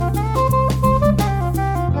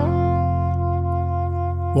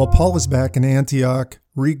While Paul is back in Antioch,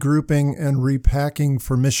 regrouping and repacking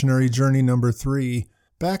for missionary journey number 3,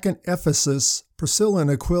 back in Ephesus, Priscilla and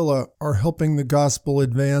Aquila are helping the gospel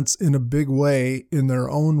advance in a big way in their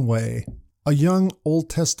own way. A young Old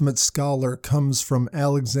Testament scholar comes from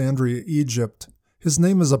Alexandria, Egypt. His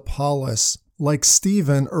name is Apollos. Like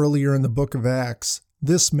Stephen earlier in the book of Acts,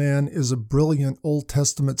 this man is a brilliant Old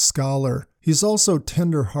Testament scholar. He's also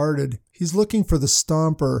tender-hearted. He's looking for the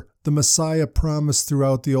stomper, the Messiah promised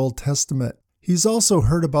throughout the Old Testament. He's also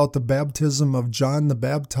heard about the baptism of John the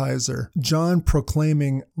Baptizer, John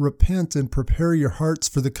proclaiming, "Repent and prepare your hearts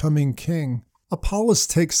for the coming king." Apollos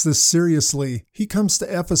takes this seriously. He comes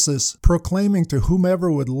to Ephesus proclaiming to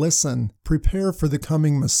whomever would listen, prepare for the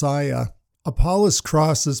coming Messiah. Apollos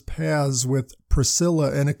crosses paths with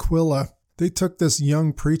Priscilla and Aquila. They took this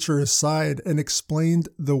young preacher aside and explained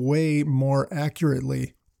the way more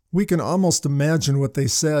accurately. We can almost imagine what they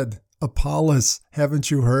said. "Apollos,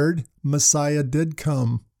 haven't you heard? Messiah did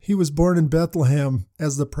come. He was born in Bethlehem,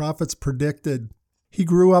 as the prophets predicted. He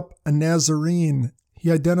grew up a Nazarene.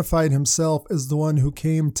 He identified himself as the one who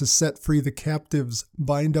came to set free the captives,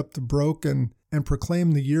 bind up the broken, and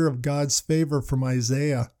proclaim the year of God's favor from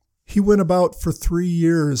Isaiah. He went about for 3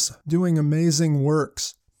 years, doing amazing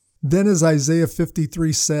works. Then, as Isaiah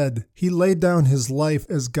 53 said, he laid down his life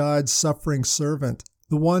as God's suffering servant,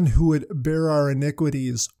 the one who would bear our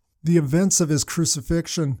iniquities." The events of his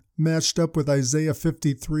crucifixion matched up with Isaiah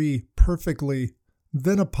 53 perfectly.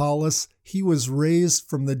 Then Apollos, he was raised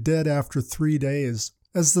from the dead after 3 days.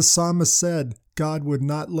 As the psalmist said, God would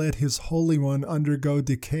not let his Holy One undergo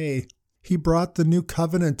decay. He brought the new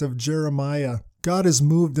covenant of Jeremiah. God is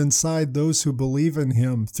moved inside those who believe in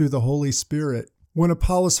him through the Holy Spirit. When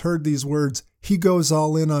Apollos heard these words, he goes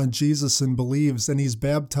all in on Jesus and believes, and he's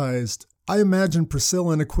baptized. I imagine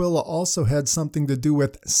Priscilla and Aquila also had something to do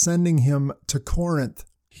with sending him to Corinth.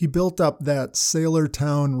 He built up that sailor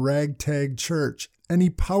town ragtag church, and he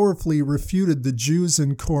powerfully refuted the Jews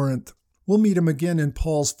in Corinth. We'll meet him again in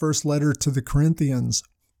Paul's first letter to the Corinthians.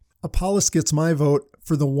 Apollos gets my vote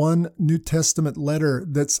for the one New Testament letter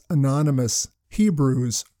that's anonymous,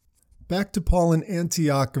 Hebrews. Back to Paul in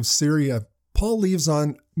Antioch of Syria. Paul leaves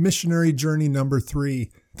on missionary journey number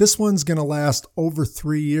 3. This one's going to last over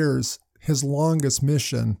 3 years, his longest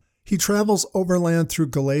mission. He travels overland through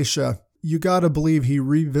Galatia. You gotta believe he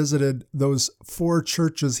revisited those 4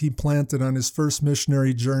 churches he planted on his first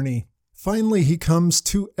missionary journey. Finally, he comes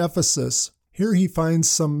to Ephesus. Here he finds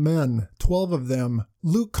some men, 12 of them.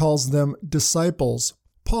 Luke calls them disciples.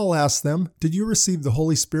 Paul asks them, "Did you receive the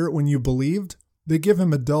Holy Spirit when you believed?" They give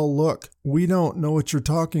him a dull look. "We don't know what you're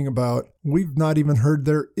talking about. We've not even heard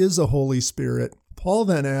there is a Holy Spirit." Paul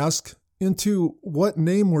then asks, "Into what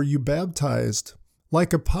name were you baptized?"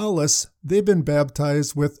 Like Apollos, they've been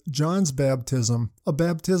baptized with John's baptism, a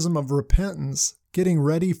baptism of repentance, getting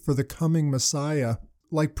ready for the coming Messiah.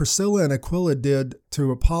 Like Priscilla and Aquila did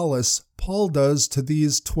to Apollos, Paul does to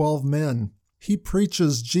these 12 men. He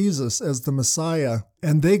preaches Jesus as the Messiah,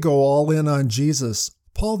 and they go all in on Jesus.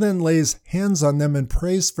 Paul then lays hands on them and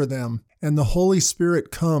prays for them, and the Holy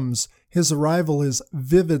Spirit comes. His arrival is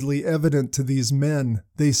vividly evident to these men.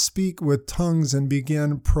 They speak with tongues and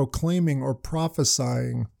begin proclaiming or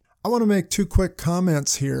prophesying. I want to make 2 quick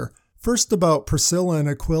comments here. First, about Priscilla and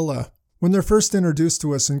Aquila. When they're first introduced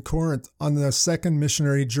to us in Corinth on the second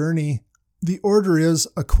missionary journey, the order is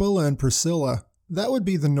Aquila and Priscilla. That would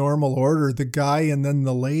be the normal order, the guy and then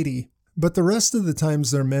the lady. But the rest of the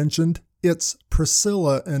times they're mentioned, it's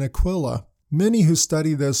Priscilla and Aquila. Many who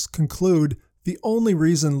study this conclude the only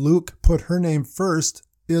reason Luke put her name first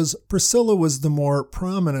is Priscilla was the more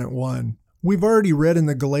prominent one. We've already read in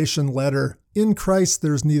the Galatian letter, "In Christ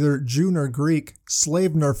there's neither Jew nor Greek,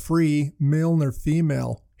 slave nor free, male nor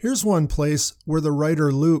female." Here's one place where the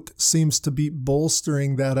writer Luke seems to be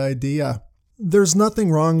bolstering that idea. There's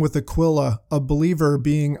nothing wrong with Aquila, a believer,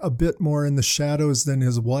 being a bit more in the shadows than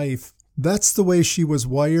his wife. That's the way she was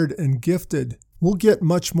wired and gifted. We'll get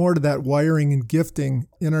much more to that wiring and gifting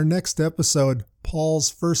in our next episode, Paul's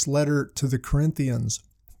first letter to the Corinthians.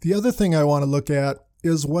 The other thing I want to look at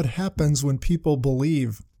is what happens when people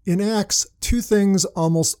believe. In Acts, 2 things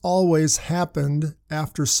almost always happened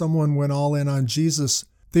after someone went all in on Jesus.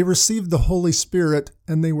 They received the Holy Spirit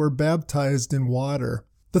and they were baptized in water.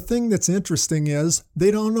 The thing that's interesting is they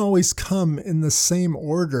don't always come in the same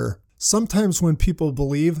order. Sometimes when people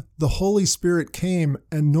believe, the Holy Spirit came,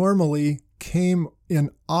 and normally came in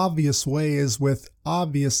obvious ways with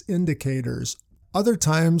obvious indicators. Other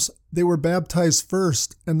times, they were baptized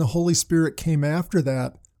first and the Holy Spirit came after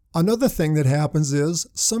that. Another thing that happens is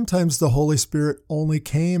sometimes the Holy Spirit only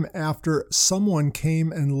came after someone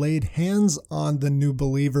came and laid hands on the new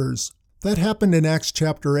believers. That happened in Acts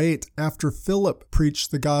chapter 8 after Philip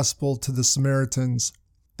preached the gospel to the Samaritans.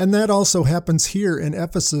 And that also happens here in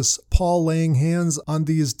Ephesus, Paul laying hands on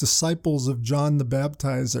these disciples of John the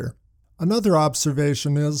Baptizer. Another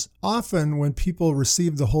observation is, often when people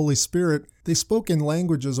received the Holy Spirit, they spoke in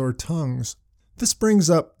languages or tongues. This brings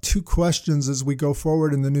up two questions as we go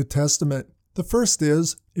forward in the New Testament. The first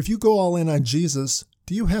is, if you go all in on Jesus,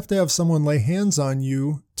 do you have to have someone lay hands on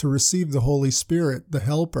you to receive the Holy Spirit, the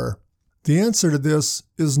Helper? The answer to this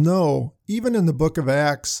is no. Even in the book of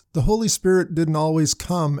Acts, the Holy Spirit didn't always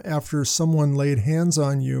come after someone laid hands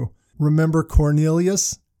on you. Remember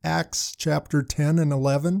Cornelius? Acts chapter 10 and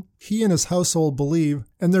 11? He and his household believe,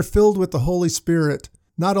 and they're filled with the Holy Spirit.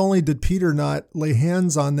 Not only did Peter not lay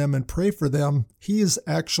hands on them and pray for them, he is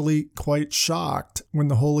actually quite shocked when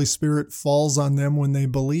the Holy Spirit falls on them when they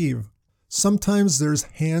believe. Sometimes there's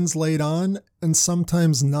hands laid on, and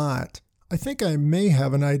sometimes not. I think I may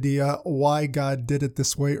have an idea why God did it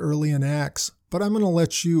this way early in Acts, but I'm going to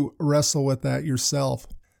let you wrestle with that yourself.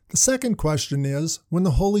 The second question is, when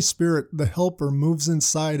the Holy Spirit, the Helper, moves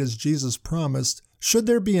inside as Jesus promised, should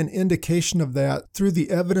there be an indication of that through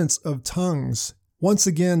the evidence of tongues? Once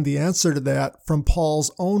again, the answer to that from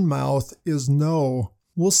Paul's own mouth is no.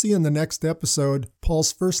 We'll see in the next episode,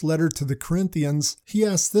 Paul's first letter to the Corinthians, he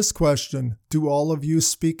asks this question, do all of you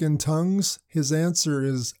speak in tongues? His answer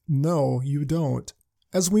is no, you don't.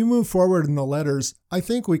 As we move forward in the letters, I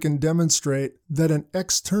think we can demonstrate that an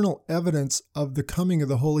external evidence of the coming of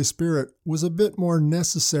the Holy Spirit was a bit more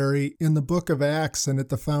necessary in the book of Acts and at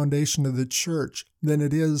the foundation of the church than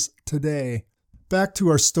it is today. Back to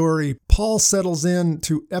our story, Paul settles in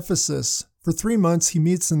to Ephesus. For 3 months he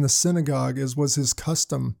meets in the synagogue as was his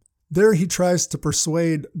custom. There he tries to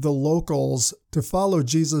persuade the locals to follow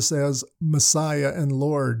Jesus as Messiah and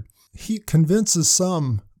Lord. He convinces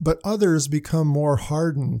some, but others become more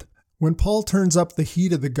hardened. When Paul turns up the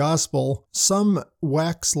heat of the gospel, some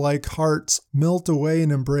wax-like hearts melt away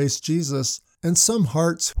and embrace Jesus, and some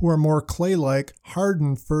hearts who are more clay-like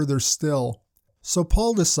harden further still. So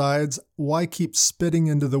Paul decides, why keep spitting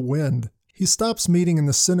into the wind? He stops meeting in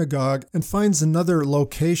the synagogue and finds another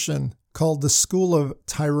location called the School of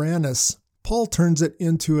Tyrannus. Paul turns it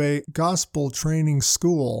into a gospel training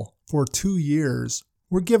school for 2 years.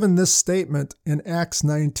 We're given this statement in Acts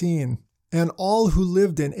 19. And all who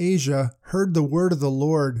lived in Asia heard the word of the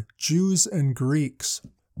Lord, Jews and Greeks.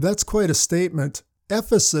 That's quite a statement.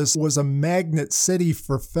 Ephesus was a magnet city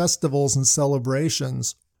for festivals and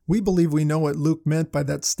celebrations. We believe we know what Luke meant by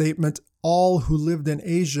that statement, all who lived in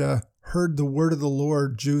Asia heard the word of the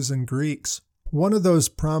Lord, Jews and Greeks. One of those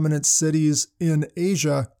prominent cities in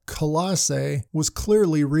Asia, Colossae, was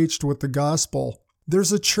clearly reached with the gospel.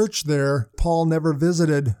 There's a church there Paul never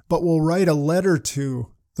visited, but will write a letter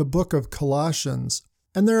to, the book of Colossians.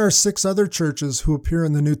 And there are 6 other churches who appear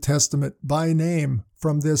in the New Testament by name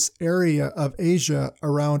from this area of Asia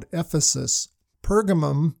around Ephesus: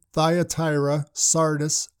 Pergamum, Thyatira,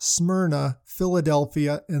 Sardis, Smyrna,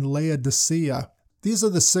 Philadelphia, and Laodicea. These are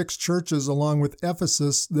the 6 churches along with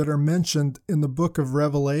Ephesus that are mentioned in the book of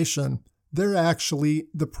Revelation. They're actually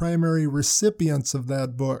the primary recipients of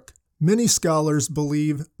that book. Many scholars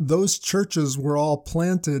believe those churches were all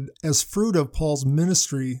planted as fruit of Paul's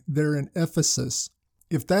ministry there in Ephesus.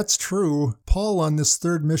 If that's true, Paul on this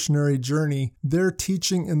 3rd missionary journey, their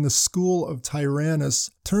teaching in the school of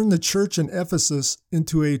Tyrannus, turned the church in Ephesus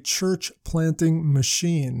into a church planting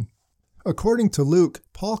machine. According to Luke,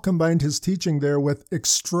 Paul combined his teaching there with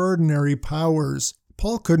extraordinary powers.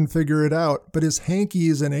 Paul couldn't figure it out, but his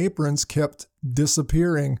hankies and aprons kept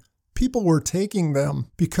disappearing. People were taking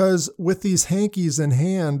them because with these hankies in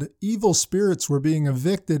hand, evil spirits were being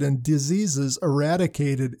evicted and diseases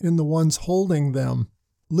eradicated in the ones holding them.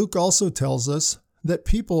 Luke also tells us that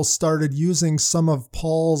people started using some of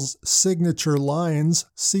Paul's signature lines,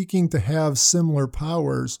 seeking to have similar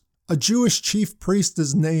powers. A Jewish chief priest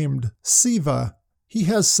is named Siva. He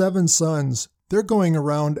has 7 sons. They're going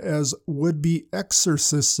around as would-be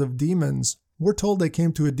exorcists of demons. We're told they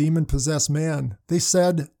came to a demon-possessed man. They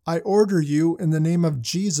said, "I order you in the name of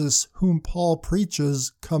Jesus, whom Paul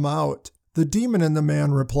preaches, come out." The demon in the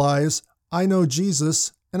man replies, "I know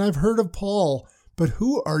Jesus, and I've heard of Paul, but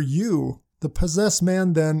who are you?" The possessed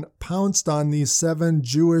man then pounced on these 7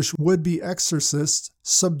 Jewish would-be exorcists,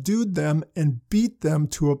 subdued them, and beat them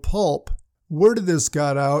to a pulp. Word of this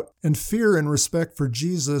got out, and fear and respect for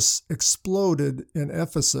Jesus exploded in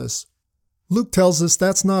Ephesus. Luke tells us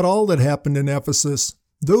that's not all that happened in Ephesus.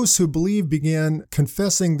 Those who believed began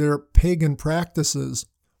confessing their pagan practices.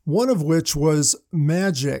 one of which was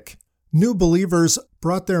magic. New believers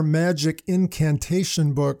brought their magic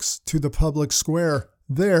incantation books to the public square.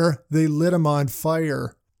 There, they lit them on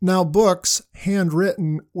fire. Now, books,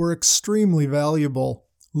 handwritten, were extremely valuable.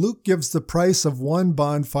 Luke gives the price of one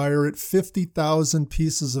bonfire at 50,000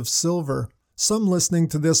 pieces of silver. Some listening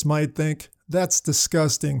to this might think, that's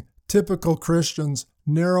disgusting. Typical Christians,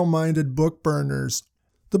 narrow-minded book burners.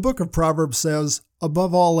 The book of Proverbs says,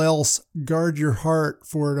 above all else, guard your heart,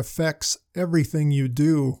 for it affects everything you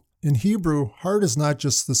do. In Hebrew, heart is not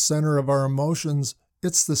just the center of our emotions,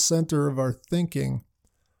 it's the center of our thinking.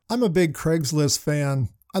 I'm a big Craigslist fan.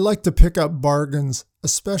 I like to pick up bargains,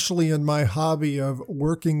 especially in my hobby of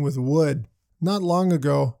working with wood. Not long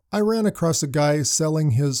ago, I ran across a guy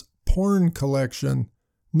selling his porn collection.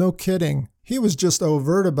 No kidding. He was just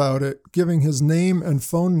overt about it, giving his name and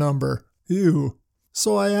phone number. Ew.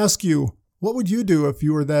 So I ask you, what would you do if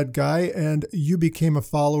you were that guy and you became a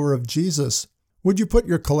follower of Jesus? Would you put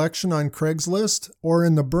your collection on Craigslist or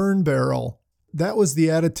in the burn barrel? That was the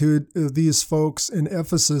attitude of these folks in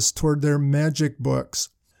Ephesus toward their magic books.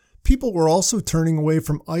 People were also turning away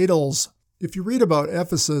from idols. If you read about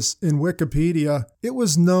Ephesus in Wikipedia, it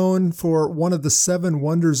was known for one of the 7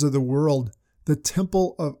 wonders of the world, the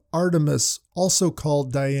Temple of Artemis, also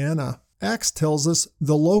called Diana. Acts tells us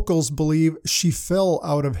the locals believe she fell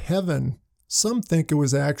out of heaven. Some think it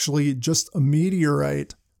was actually just a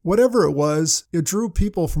meteorite. Whatever it was, it drew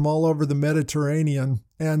people from all over the Mediterranean,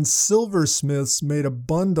 and silversmiths made a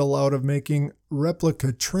bundle out of making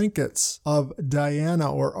replica trinkets of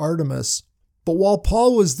Diana or Artemis. But while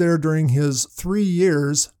Paul was there during his 3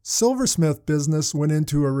 years, silversmith business went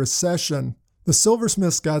into a recession. The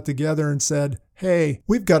silversmiths got together and said, hey,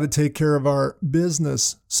 we've got to take care of our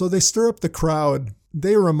business. So they stir up the crowd.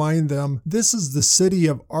 They remind them, this is the city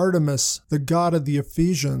of Artemis, the god of the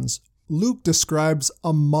Ephesians. Luke describes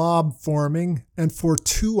a mob forming, and for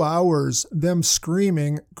 2 hours, them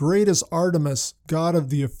screaming, great is Artemis, god of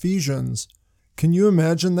the Ephesians. Can you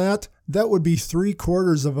imagine that? That would be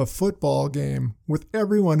 3/4 of a football game, with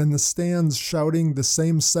everyone in the stands shouting the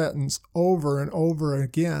same sentence over and over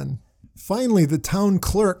again. Finally, the town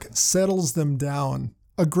clerk settles them down.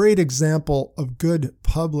 A great example of good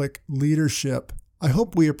public leadership. I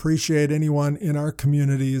hope we appreciate anyone in our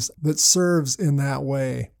communities that serves in that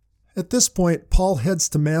way. At this point, Paul heads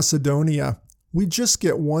to Macedonia. We just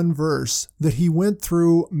get one verse, that he went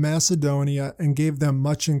through Macedonia and gave them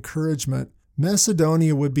much encouragement.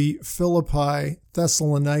 Macedonia would be Philippi,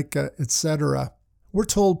 Thessalonica, etc. We're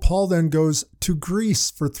told Paul then goes to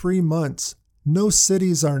Greece for 3 months. No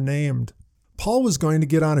cities are named. Paul was going to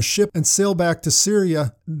get on a ship and sail back to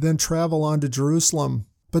Syria, then travel on to Jerusalem.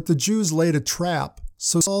 But the Jews laid a trap,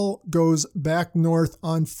 so Paul goes back north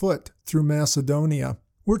on foot through Macedonia.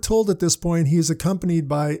 We're told at this point he is accompanied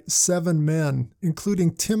by 7 men,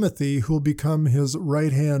 including Timothy, who will become his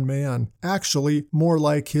right-hand man, actually more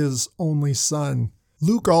like his only son.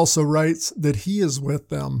 Luke also writes that he is with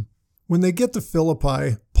them. When they get to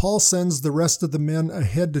Philippi, Paul sends the rest of the men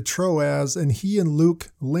ahead to Troas, and he and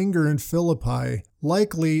Luke linger in Philippi,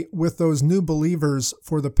 likely with those new believers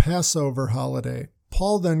for the Passover holiday.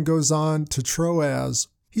 Paul then goes on to Troas.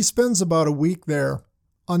 He spends about a week there.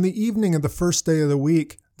 On the evening of the first day of the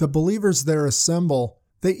week, the believers there assemble.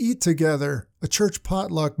 They eat together, a church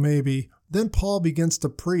potluck maybe. Then Paul begins to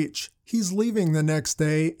preach. He's leaving the next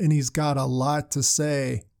day, and he's got a lot to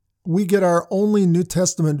say. We get our only New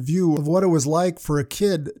Testament view of what it was like for a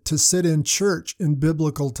kid to sit in church in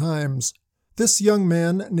biblical times. This young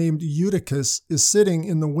man named Eutychus is sitting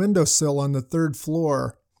in the windowsill on the 3rd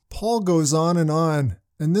floor. Paul goes on,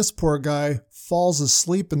 and this poor guy falls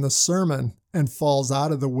asleep in the sermon and falls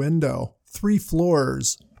out of the window. 3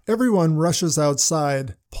 floors. Everyone rushes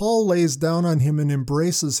outside. Paul lays down on him and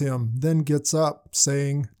embraces him, then gets up,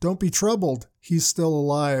 saying, "Don't be troubled, he's still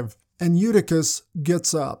alive." And Eutychus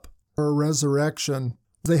gets up for a resurrection.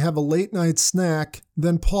 They have a late night snack,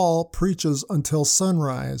 then Paul preaches until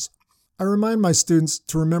sunrise. I remind my students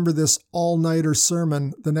to remember this all-nighter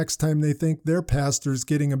sermon the next time they think their pastor's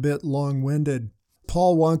getting a bit long-winded.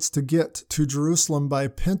 Paul wants to get to Jerusalem by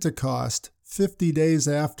Pentecost, 50 days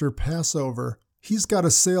after Passover. He's got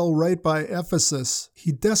to sail right by Ephesus.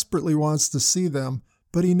 He desperately wants to see them,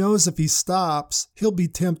 but he knows if he stops, he'll be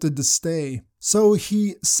tempted to stay. So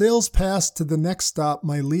he sails past to the next stop,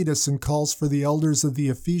 Miletus, and calls for the elders of the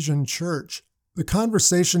Ephesian church. The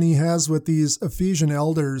conversation he has with these Ephesian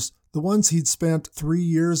elders, the ones he'd spent 3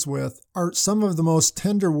 years with, are some of the most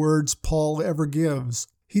tender words Paul ever gives.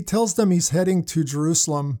 He tells them he's heading to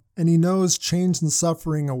Jerusalem, and he knows change and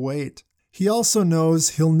suffering await. He also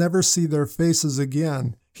knows he'll never see their faces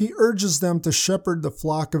again. He urges them to shepherd the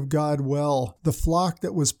flock of God well, the flock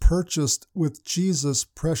that was purchased with Jesus'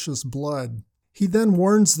 precious blood. He then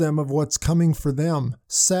warns them of what's coming for them,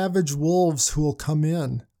 savage wolves who will come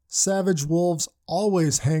in. Savage wolves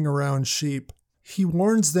always hang around sheep. He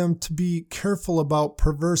warns them to be careful about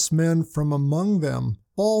perverse men from among them,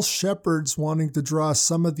 false shepherds wanting to draw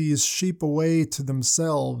some of these sheep away to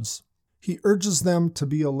themselves. He urges them to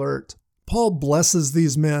be alert. Paul blesses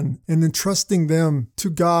these men in entrusting them to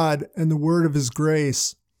God and the word of his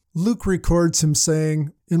grace. Luke records him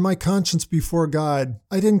saying, "In my conscience before God,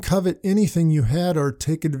 I didn't covet anything you had or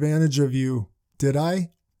take advantage of you, did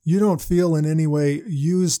I?" You don't feel in any way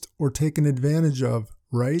used or taken advantage of,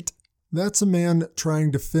 right? That's a man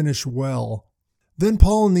trying to finish well. Then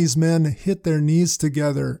Paul and these men hit their knees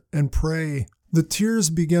together and pray. The tears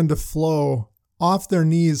begin to flow. Off their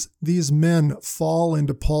knees, these men fall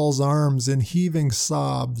into Paul's arms in heaving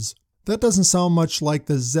sobs. That doesn't sound much like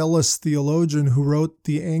the zealous theologian who wrote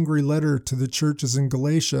the angry letter to the churches in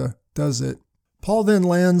Galatia, does it? Paul then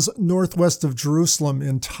lands northwest of Jerusalem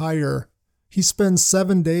in Tyre. He spends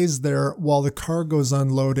 7 days there while the cargo's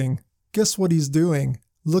unloading. Guess what he's doing?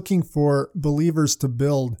 Looking for believers to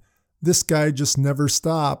build. This guy just never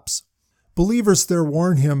stops. Believers there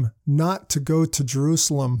warn him not to go to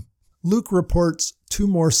Jerusalem. Luke reports 2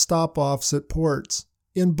 more stop-offs at ports.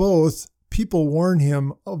 In both, people warn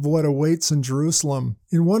him of what awaits in Jerusalem.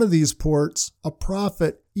 In one of these ports, a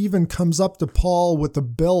prophet even comes up to Paul with a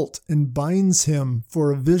belt and binds him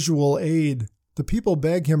for a visual aid. The people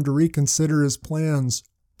beg him to reconsider his plans.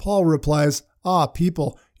 Paul replies,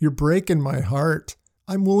 people, you're breaking my heart.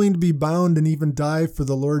 I'm willing to be bound and even die for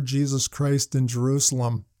the Lord Jesus Christ in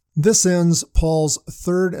Jerusalem. This ends Paul's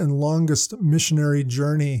 3rd and longest missionary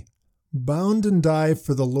journey. Bound and die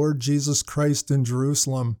for the Lord Jesus Christ in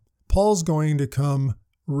Jerusalem. Paul's going to come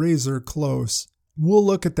razor close. We'll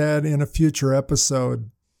look at that in a future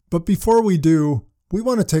episode. But before we do, we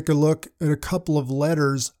want to take a look at a couple of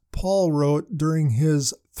letters Paul wrote during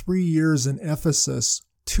his 3 years in Ephesus,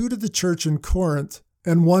 2 to the church in Corinth,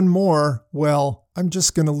 and 1 more. Well, I'm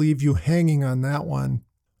just going to leave you hanging on that one.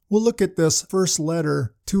 We'll look at this first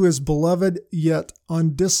letter to his beloved yet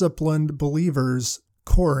undisciplined believers,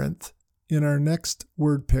 Corinth, in our next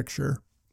word picture.